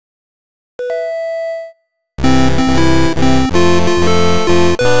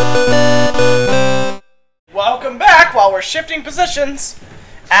we're shifting positions.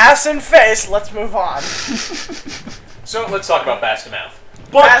 Ass and face. Let's move on. So let's talk about Bastamouth.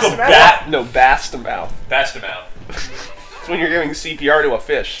 Bass to mouth? No, bass to mouth. Bastamouth. It's when you're giving CPR to a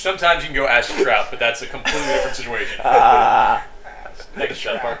fish. Sometimes you can go ass to trout, but that's a completely different situation. Thanks,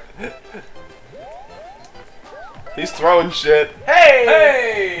 South Park. He's throwing shit. Hey!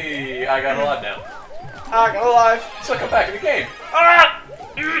 Hey! I got a lot now. I got alive. So I come back in the game.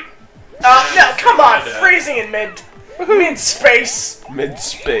 No, come on. Freezing in mid-space.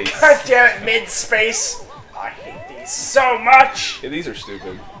 Mid-space. God damn it, mid-space. I hate these so much. Yeah, these are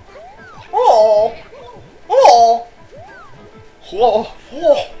stupid. Oh. Oh. Whoa.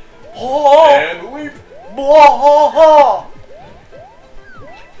 Oh. Oh. And leap. Blah.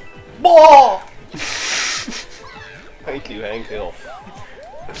 Blah. Thank you, Hank Hill.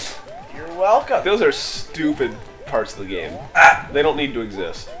 You're welcome. Those are stupid parts of the game. They don't need to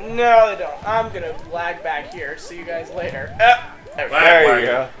exist. No, they don't. I'm gonna lag back here. See you guys later. There we go. There you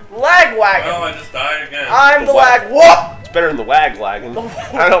go. Lag wagon. Oh, I just died again. I'm the The what? lag. Whoop! It's better than the wag lagging.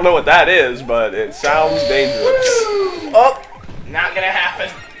 I don't know what that is, but it sounds dangerous. Oh, not gonna happen.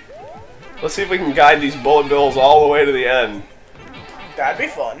 Let's see if we can guide these bullet bills all the way to the end. That'd be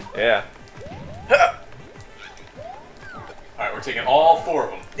fun. Yeah. Alright, we're taking all 4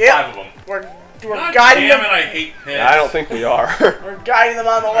 of them. Yeah. 5 of them. We're God guiding damn them. it, I hate pits. I don't think we are. We're guiding them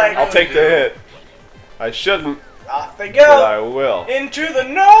on the way. I'll take the hit. I shouldn't, Off they but go. I will. Into the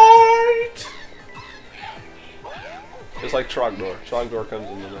night. Just like Trogdor. Trogdor comes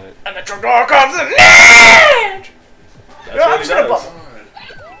in the night. And the door comes in. That's That's no, I'm what he just gonna does. bubble.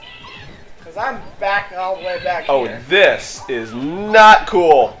 Because I'm back all the way back Oh, here. this is not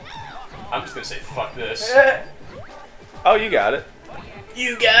cool. I'm just gonna say fuck this. Oh, you got it.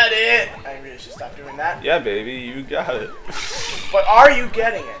 You got it. I really should stop doing that. Yeah, baby, you got it. But are you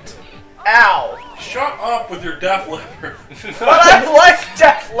getting it? Ow. Shut up with your Def Leppard. But I like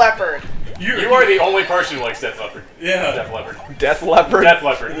Def Leppard. You are the only person who likes Def Leppard. Yeah. Def Leppard. Death Leopard. Def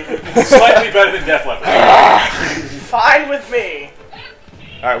Leppard. Slightly better than Def Leppard. Fine with me.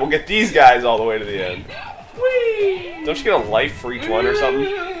 Alright, we'll get these guys all the way to the end. Whee! Don't you get a life for each one or something?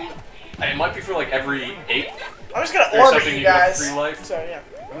 It might be for like every 8. I'm just gonna There's orbit something you you get guys. free life? So yeah.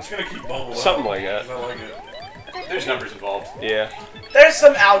 I'm just gonna keep bubble up. Something like that. 'cause I like it. There's numbers involved. Yeah. There's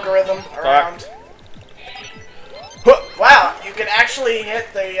some algorithm around. Wow, you can actually hit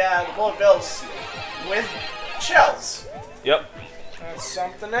the bullet bills with shells. Yep. That's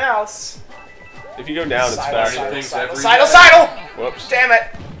something else. If you go down, it's Sidle, faster. Things sidle, every sidle, day. sidle! Whoops. Damn it!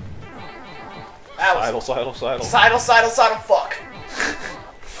 That was Sidle. sidle, fuck.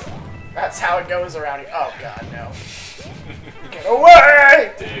 That's how it goes around here. Oh god, no. Get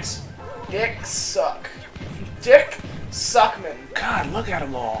away! Dicks. Dick suck. Dick Suckman. God, look at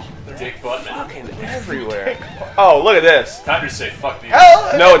them all. Dick Buttman. Fucking everywhere. Oh, look at this. Time to say fuck these.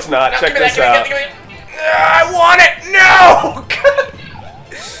 Hell, No, it's not. no, Check give me this that, out. give me that, give me that. I want it! No!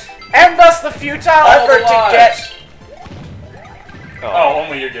 And thus the futile All the effort to lives. get... Oh,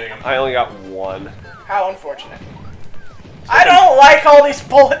 only you're getting them. I only got one. How unfortunate. I don't like all these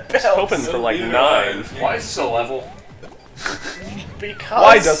bullet bills. Hoping for like 9. Why is this a level? Because...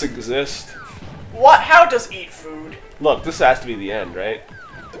 Why does it exist? What? How does eat food? Look, this has to be the end, right?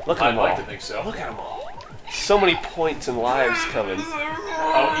 Look at I'd them like all. to think so. Look at them all. So many points and lives coming.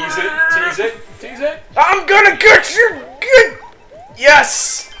 Oh, ease it, tease it, tease it. I'm gonna get you good.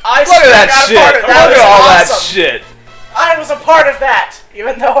 Yes, I Look at that got shit! a part of that. Look Was at all that awesome. shit! I was a part of that,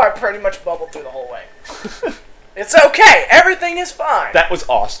 even though I pretty much bubbled through the whole way. It's okay. Everything is fine. That was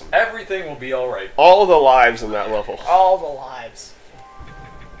awesome. Everything will be alright. All of the lives in that level. All the lives.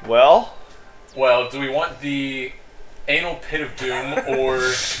 Well, Well, do we want the anal pit of doom, or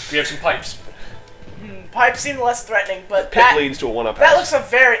do we have some pipes? Pipes seem less threatening, but pit that leads to a one-up that house. looks a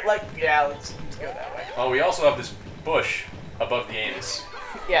very yeah. Let's go that way. Oh, we also have this bush above the anus.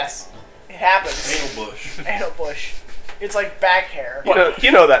 Yes, it happens. Anal bush. Anal bush. It's like back hair.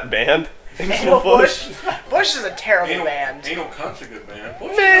 You know that band? Anal bush. Bush is a terrible Anal, band. Anal Cunt's a good band.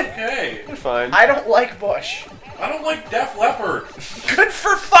 Bush Meh. is okay. They're fine. I don't like Bush. I don't like Def Leppard. Good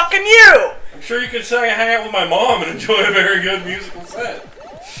for fucking you! I'm sure you could say I hang out with my mom and enjoy a very good musical set.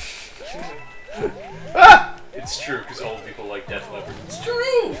 Ah! It's true, because old people like Def Leppard. It's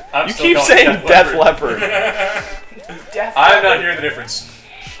true. I'm You still keep calling saying it Def Leppard. Def I'm not Leppard. hearing the difference.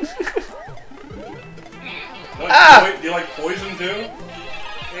 Do you like Poison too?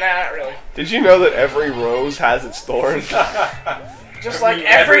 Nah, not really. Did you know that every rose has its thorn? Just like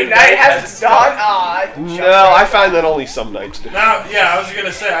every night has its dawn. Ah, No, I find that only some nights do. Now, yeah, I was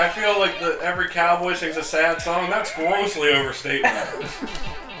gonna say, I feel like every cowboy sings a sad song. That's grossly overstating that.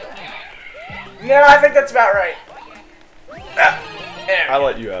 No, I think that's about right. I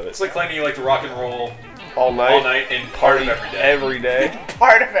let you have It's it. like claiming you like to rock and roll All night. all night and part of every day. Every day.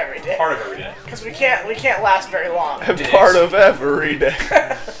 Part of every day. Part of every day. Because we can't last very long. And part of every day.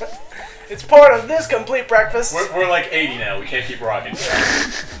 It's part of this complete breakfast. We're like 80 now. We can't keep rocking.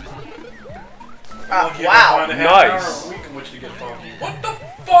 Lucky Wow. I find a half Nice. hour a week in which to get funky. What the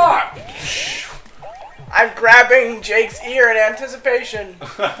fuck? I'm grabbing Jake's ear in anticipation.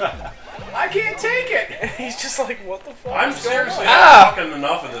 I can't take it. He's just like, what the fuck? I'm is going seriously on? not fucking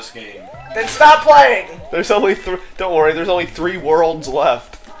enough in this game. Then stop playing. There's only three. Don't worry. There's only 3 worlds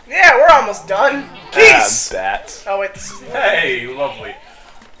left. Yeah, we're almost done. Peace. Bats. Oh wait, this is. Hey, lovely.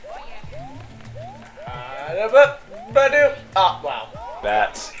 Oh wow.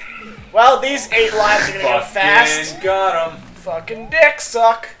 Bats. Well, these 8 lives are gonna go fast. Fucking got him. Fucking dick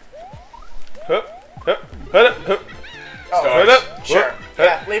suck. Hup, hup, hup, hup, Oh, Stars. hup, sure. hup,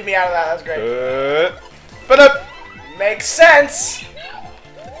 Yeah, leave me out of that. That's great. hup, hup. Makes sense.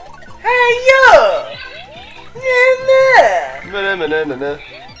 Hey yo. Yeah, Phenomena.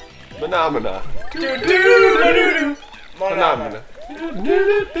 Phenomena. Phenomena.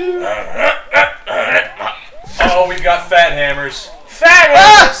 Oh, we've got fat hammers.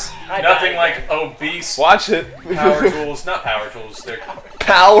 Fabulous. I Nothing died. like obese Watch it. power tools. Not power tools.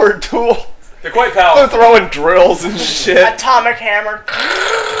 Power tool. They're quite They're powerful. throwing drills and shit. Atomic hammer.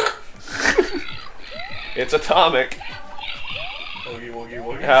 It's atomic. Woogie woogie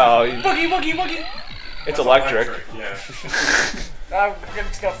woogie. How? Boogie woogie woogie. It's That's electric. Yeah. I'm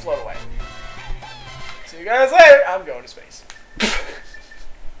just gonna float away. See you guys later. I'm going to space.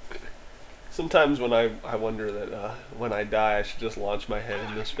 Sometimes when I wonder that when I die I should just launch my head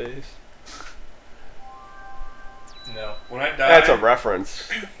into space. No. When I die, That's a reference.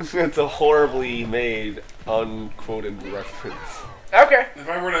 It's a horribly made, unquoted reference. Okay. if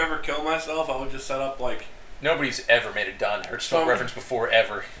I were to ever kill myself, I would just set up like Nobody's ever made a Don Hertzfeldt Some- reference before,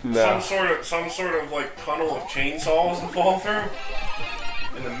 ever. No. some sort of like tunnel of chainsaws to fall through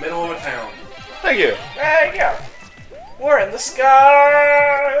in the middle of a town. Thank you. There you go. We're in the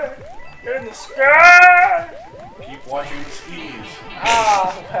sky. You're in the sky. Keep watching the skis.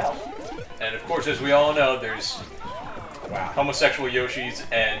 Ah, well. And of course, as we all know, there's homosexual Yoshis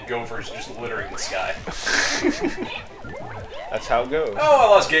and Gophers just littering the sky. That's how it goes. Oh, I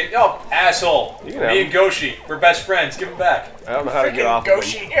lost Gate. Oh, asshole. You can Me have and Goshi, we're best friends. Give him back. I don't know how to get Freaking off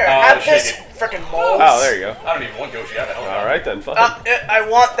Goshi. of them. Here, Oh, have shake this it. frickin' mold. Oh, there you go. I don't even want Goshi. I don't know. All right then, fine. I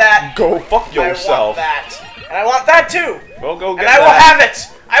want that. Go fuck I want yourself. that. And I want that too. Well, go get And I will that. have it.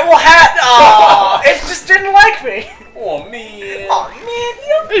 I will have. Aw, it just didn't like me. Oh, man. Oh man,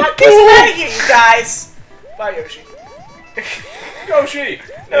 you Hey, fuck this out of here, you guys. Bye, Yoshi. Goshi.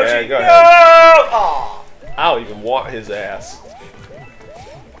 Yeah, go No. ahead. Aw. I don't even want his ass.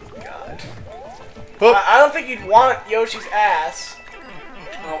 God. Hup. I don't think you'd want Yoshi's ass.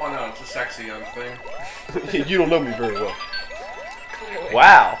 Oh, I know, it's a sexy young thing. You don't know me very well.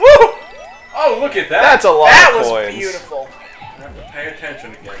 Wow. Woo! Oh, look at that. That's a lot That of was coins. beautiful. I have to pay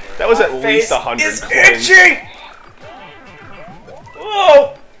attention again. That was at My least face 100 is coins. itchy.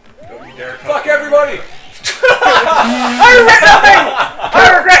 Whoa! Don't you dare touch Fuck me. everybody. I regret nothing.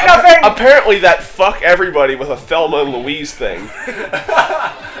 I regret nothing. Apparently that fuck everybody with a Thelma and Louise thing.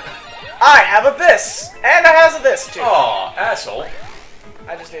 I have a this, and I has a this too. Aw, asshole.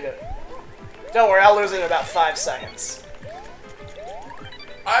 I just need it. Don't worry, I'll lose it in about 5 seconds.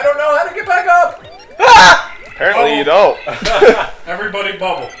 I don't know how to get back up. Ah! Apparently you don't. Everybody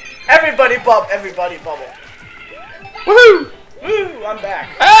bubble. Everybody bubble. Woohoo! Woo! I'm back.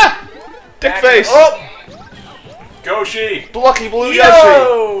 Ah! Dick Back- face! Oh! Goshi. Lucky Blue Yoshi!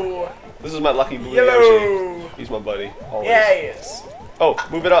 Yo! This is my Lucky Blue Yoshi. Yellow! He's my buddy. Always. Yeah, he is. Oh,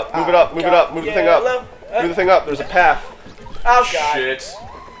 move it up, move it up, move it up, move the thing up. Yellow. Move the thing up, there's a path. Oh god. Shit.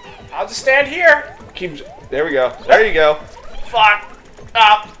 I'll just stand here. There we go. There you go. Fuck.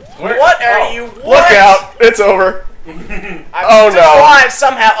 Up. Where- What are oh. you? Look What? out! It's over. I'm Oh, still no. alive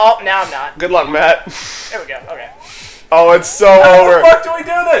somehow. Oh, now I'm not. Good luck, Matt. There we go. Okay. Oh, it's so How the over. fuck do we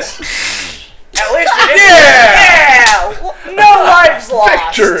do this? At least we did. Yeah! Yeah. No lives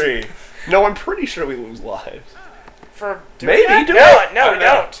lost. Victory! No, I'm pretty sure we lose lives. For Maybe, that? do no, we? no, I we don't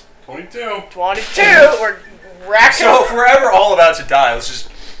know. don't. 22. 22. We're racking. So if we're ever all about to die, let's just.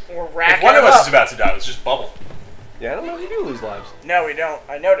 We're If racking. one of them us up. is about to die, let's just bubble. Yeah, I don't know if you do lose lives. No, we don't.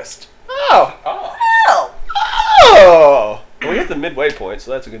 I noticed. Oh! Oh. Oh, Oh! Well, we hit the midway point,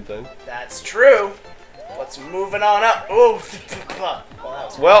 so that's a good thing. that's true. Let's moving on up. Ooh. Well, that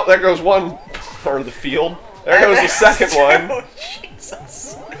was. Well, there goes one part of the field. There goes the second one.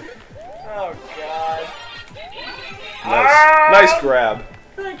 Jesus. Oh God. Nice grab.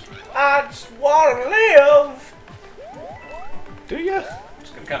 I just wanna live.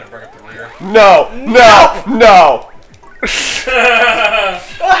 kind of bring up the rear. No! No! No!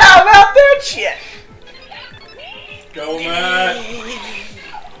 Well, how about that shit? Go, Matt.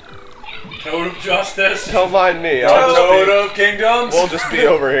 Toad of Justice. Don't mind me. I'll Toad just of Kingdoms. we'll just be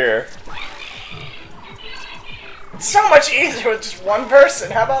over here. It's so much easier with just one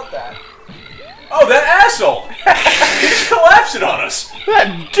person. How about that? Oh, that asshole! He just collapsed it on us.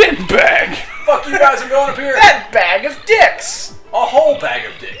 That dick bag! Fuck you guys! I'm going up here. That bag of dicks. A whole bag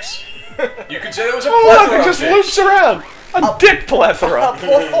of dicks. You could say it was a Oh, look, plethora it of just dicks. loops around. A dick A plethora.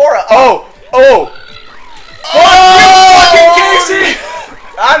 plethora. Oh! Oh! Fucking Casey!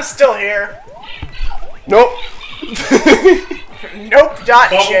 I'm still here. Nope. Nope. Dot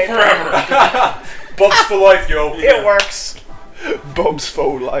Bubble J. forever. Bumps for life, yo. It works. Bubs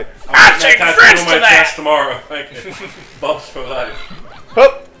faux life. I'm take getting that offense tattooed on to my that. chest tomorrow. Thank you. Bubs for life.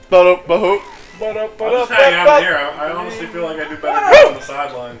 Hup! Ba-dup, ba-hoop. I'll just hang out here. I honestly feel like I do better Woo! on the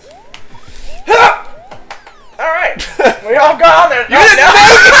sidelines. Alright. We all got on there. No, no.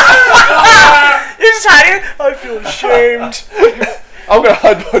 You're just hiding. I feel ashamed. I'm gonna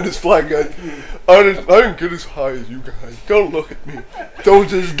hide behind this flag, guys. I didn't get as high as you guys. Don't look at me.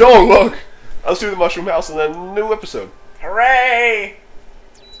 Don't look. Let's do the Mushroom House and then new episode. Hooray!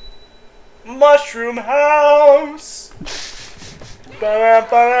 Mushroom House.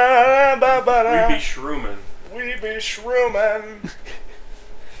 Ba-da-ba-da-ba-ba-da. We be shrooming. We be shrooming.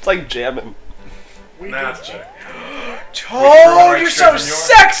 It's like jamming. We Nah, be it's better. Oh, you're so Stripping your-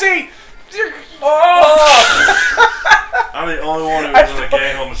 sexy! You're- Oh! I'm the only one who isn't a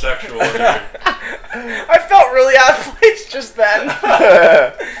gay homosexual in here. I felt really out of place just then.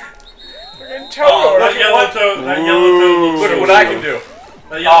 Freaking Toad. Oh, That yellow toad. That yellow toad looks Look so at what I can cool. do.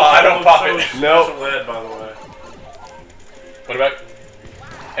 That yellow I toad don't looks pop so it. Nope. special ed, by the way. What about?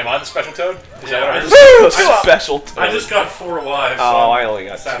 Am I the special toad? Is Yeah, that I what just- A Two up. special toad. I just got 4 lives. So Oh, I'm I only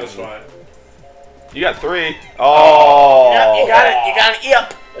got 2. satisfied. You got 3. Oh. Yeah, you got it. You got an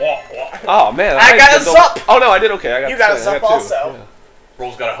yep. Oh man. I got a did zup. Oh no, I did okay. I got. You got a I zup got 2. also.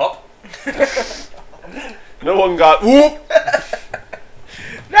 Rolls got a hup. Yeah. No one got whoop.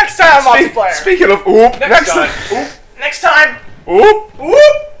 Next time, multiplayer. Speaking of whoop, Next time. Next time. whoop,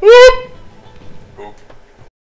 Whoop. whoop.